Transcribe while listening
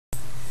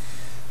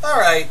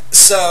Alright,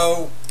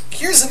 so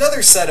here's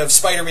another set of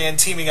Spider-Man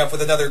teaming up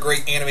with another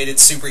great animated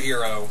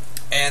superhero.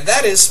 And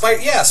that is,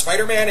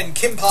 Spider-Man and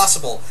Kim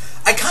Possible.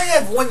 I kind of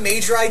have one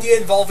major idea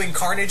involving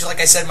Carnage, like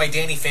I said in my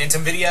Danny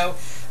Phantom video,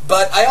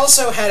 but I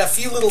also had a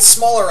few little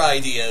smaller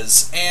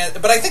ideas,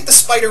 but I think the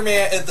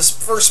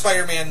first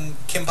Spider-Man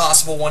Kim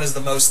Possible one is the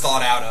most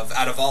thought out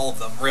of all of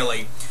them,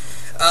 really.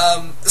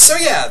 So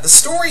yeah, the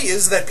story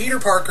is that Peter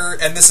Parker,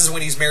 and this is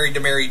when he's married to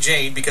Mary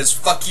Jane, because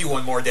fuck you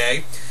one more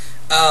day,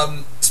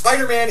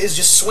 Spider-Man is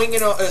just swinging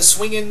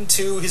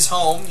to his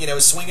home,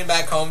 swinging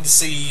back home to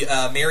see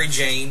Mary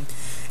Jane.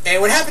 And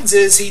what happens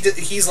is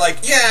he's like,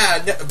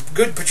 yeah,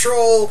 good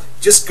patrol,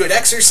 just good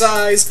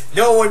exercise,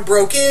 no one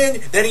broke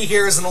in. Then he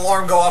hears an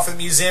alarm go off in the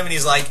museum, and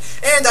he's like,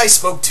 and I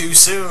spoke too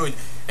soon.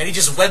 And he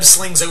just web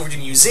slings over to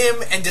the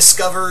museum and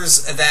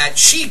discovers that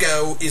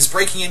Shigo is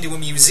breaking into a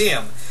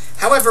museum.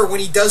 However,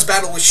 when he does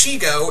battle with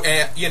Shigo,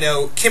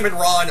 Kim and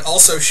Ron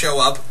also show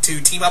up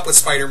to team up with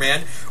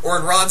Spider-Man, or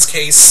in Ron's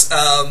case,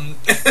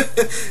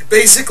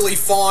 basically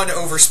fawn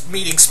over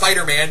meeting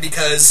Spider-Man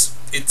because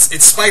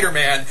it's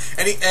Spider-Man.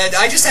 And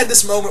I just had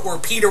this moment where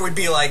Peter would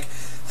be like,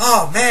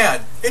 "Oh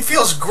man, it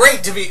feels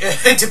great to be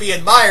to be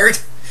admired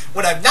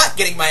when I'm not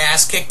getting my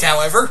ass kicked."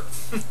 However.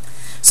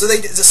 So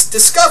they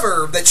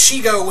discover that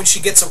Shigo, when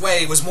she gets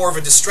away, was more of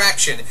a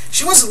distraction.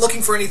 She wasn't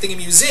looking for anything in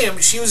the museum.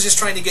 She was just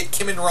trying to get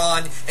Kim and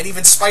Ron and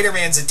even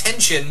Spider-Man's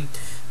attention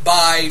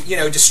by,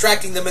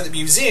 distracting them at the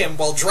museum,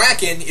 while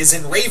Draken is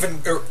in at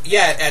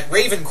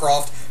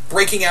Ravencroft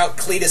breaking out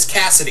Cletus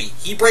Cassidy.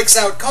 He breaks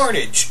out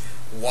Carnage.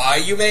 Why,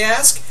 you may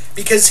ask?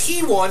 Because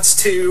he wants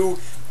to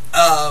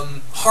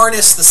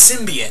harness the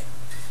symbiote.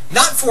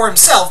 Not for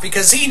himself,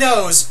 because he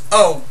knows,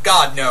 oh,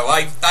 God, no,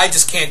 I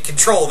just can't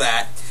control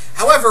that.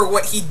 However,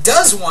 what he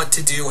does want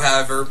to do,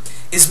 however,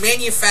 is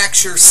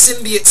manufacture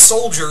symbiote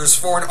soldiers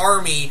for an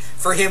army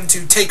for him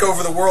to take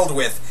over the world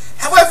with.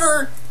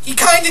 However, he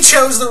kind of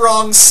chose the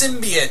wrong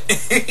symbiote.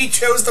 He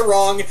chose the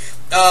wrong,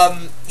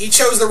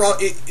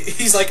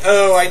 he's like,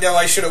 oh, I know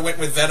I should have went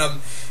with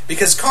Venom,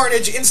 because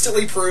Carnage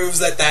instantly proves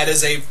that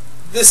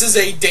this is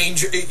a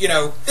danger,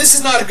 this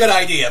is not a good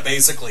idea,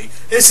 basically.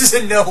 This is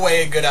in no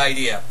way a good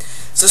idea.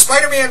 So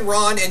Spider-Man,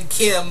 Ron, and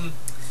Kim,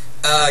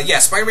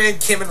 Spider-Man,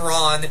 Kim, and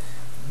Ron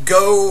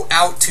go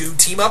out to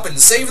team up and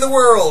save the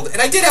world.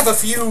 And I did have a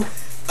few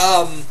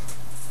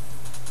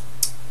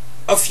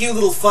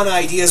little fun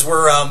ideas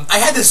where I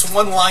had this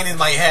one line in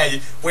my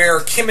head where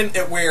Kim and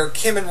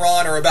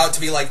Ron are about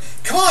to be like,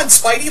 "Come on,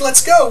 Spidey,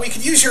 let's go. We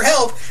could use your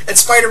help." And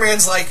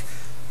Spider-Man's like,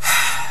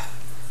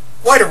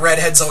 "Why do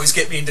redheads always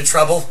get me into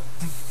trouble?"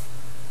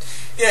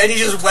 Yeah, and he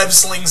just web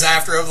slings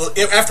after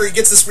he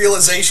gets this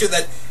realization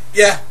that,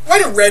 yeah, why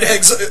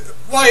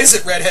is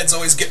it redheads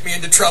always get me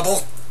into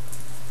trouble?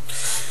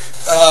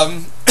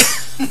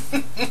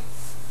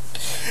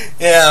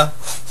 Yeah.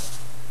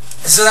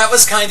 So that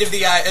was kind of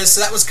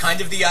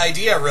the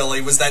idea,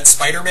 really, was that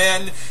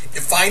Spider-Man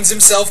finds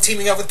himself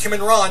teaming up with Kim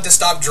and Ron to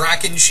stop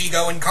Draken,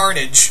 Shigo, and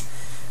Carnage.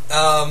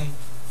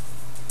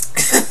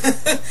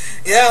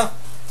 Yeah.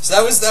 So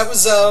that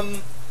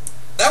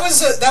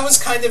was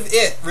kind of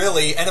it,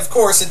 really. And of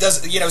course, it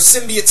does.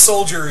 Symbiote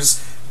soldiers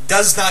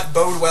does not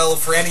bode well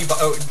for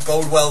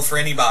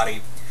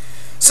anybody.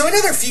 So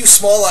another few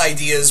small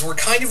ideas were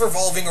kind of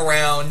revolving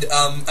around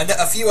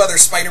a few other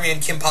Spider-Man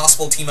Kim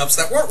Possible team-ups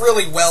that weren't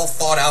really well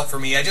thought out for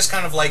me. I just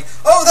kind of like,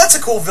 oh, that's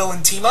a cool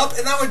villain team-up,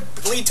 and that would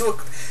lead to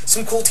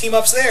some cool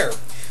team-ups there.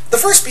 The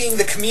first being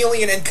the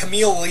Chameleon and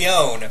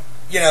Chameleon,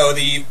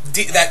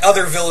 that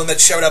other villain that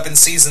showed up in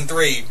Season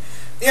 3.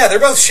 Yeah, they're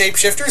both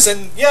shapeshifters,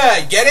 and yeah,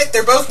 get it?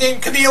 They're both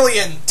named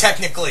Chameleon,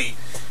 technically.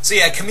 So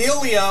yeah,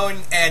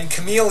 Chameleon and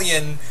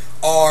Chameleon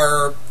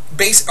are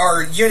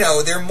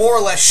they're more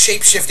or less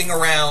shape-shifting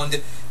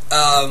around,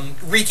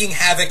 wreaking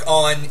havoc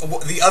on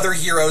the other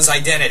hero's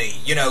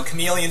identity.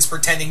 Chameleon's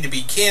pretending to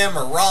be Kim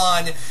or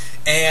Ron,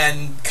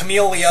 and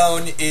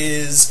Chameleon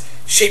is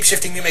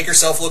shape-shifting to make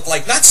herself look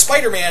like, not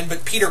Spider-Man,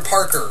 but Peter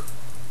Parker.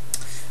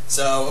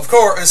 So, of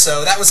course,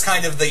 that was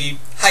kind of the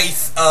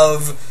height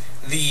of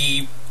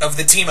the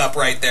team-up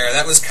right there.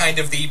 That was kind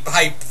of the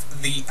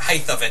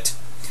height of it.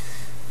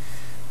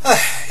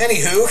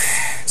 Anywho,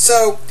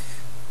 so,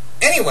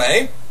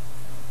 anyway,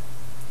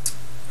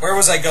 where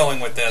was I going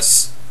with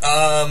this?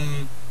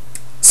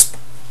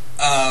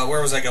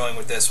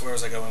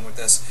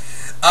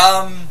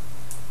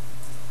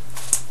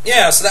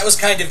 Yeah, so that was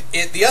kind of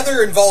it. The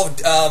other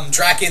involved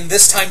Draken,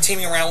 this time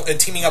teaming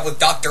up with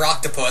Dr.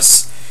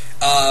 Octopus.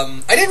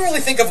 I didn't really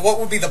think of what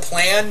would be the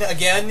plan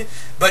again,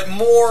 but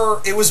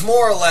it was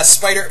more or less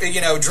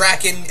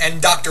Draken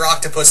and Dr.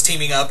 Octopus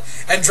teaming up,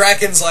 and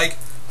Draken's like,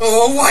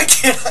 oh, why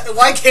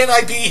can't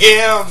I be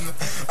him?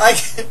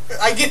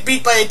 I get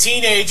beat by a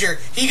teenager.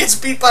 He gets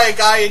beat by a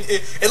guy.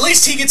 At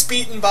least he gets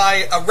beaten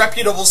by a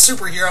reputable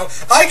superhero.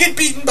 I get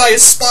beaten by a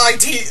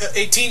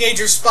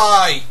teenager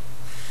spy.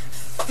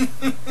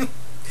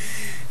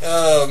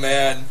 Oh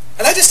man.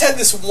 And I just had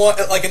this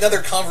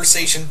another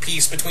conversation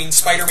piece between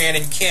Spider-Man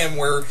and Kim,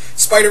 where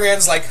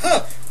Spider-Man's like,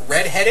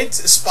 redheaded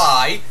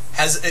spy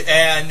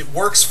and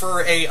works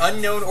for a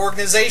unknown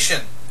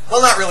organization.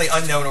 well, not really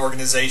unknown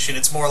organization.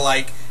 It's more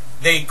like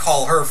they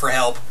call her for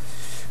help.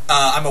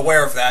 I'm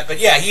aware of that.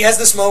 But yeah, he has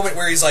this moment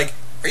where he's like,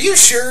 are you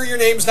sure your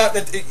name's not...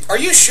 Are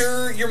you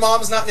sure your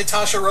mom's not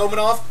Natasha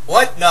Romanoff?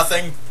 What?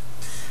 Nothing.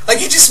 Like,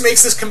 he just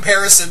makes this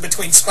comparison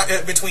between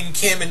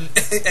Kim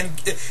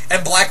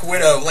and Black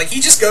Widow. Like,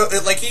 he just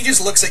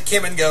looks at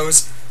Kim and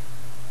goes,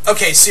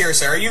 okay,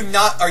 seriously, are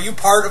you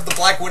part of the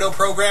Black Widow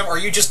program? Or are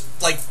you just,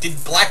 like,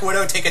 did Black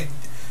Widow take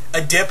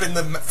a dip in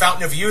the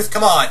Fountain of Youth?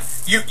 Come on.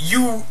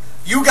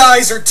 You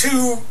guys are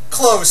too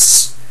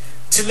close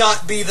to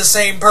not be the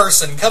same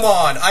person. Come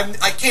on.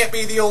 I can't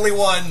be the only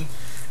one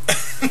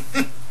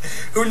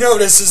who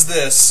notices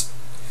this.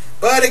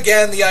 But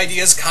again, the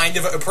idea is kind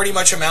of pretty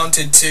much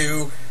amounted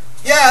to,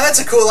 yeah, that's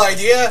a cool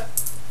idea.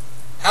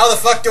 How the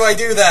fuck do I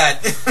do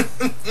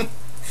that?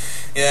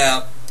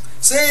 Yeah.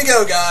 So there you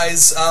go,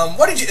 guys.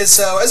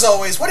 So as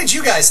always, what did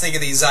you guys think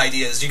of these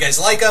ideas? Do you guys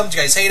like them? Do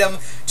you guys hate them?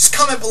 Just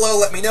comment below,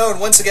 let me know. And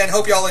once again,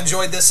 hope you all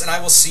enjoyed this, and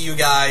I will see you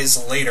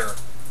guys later.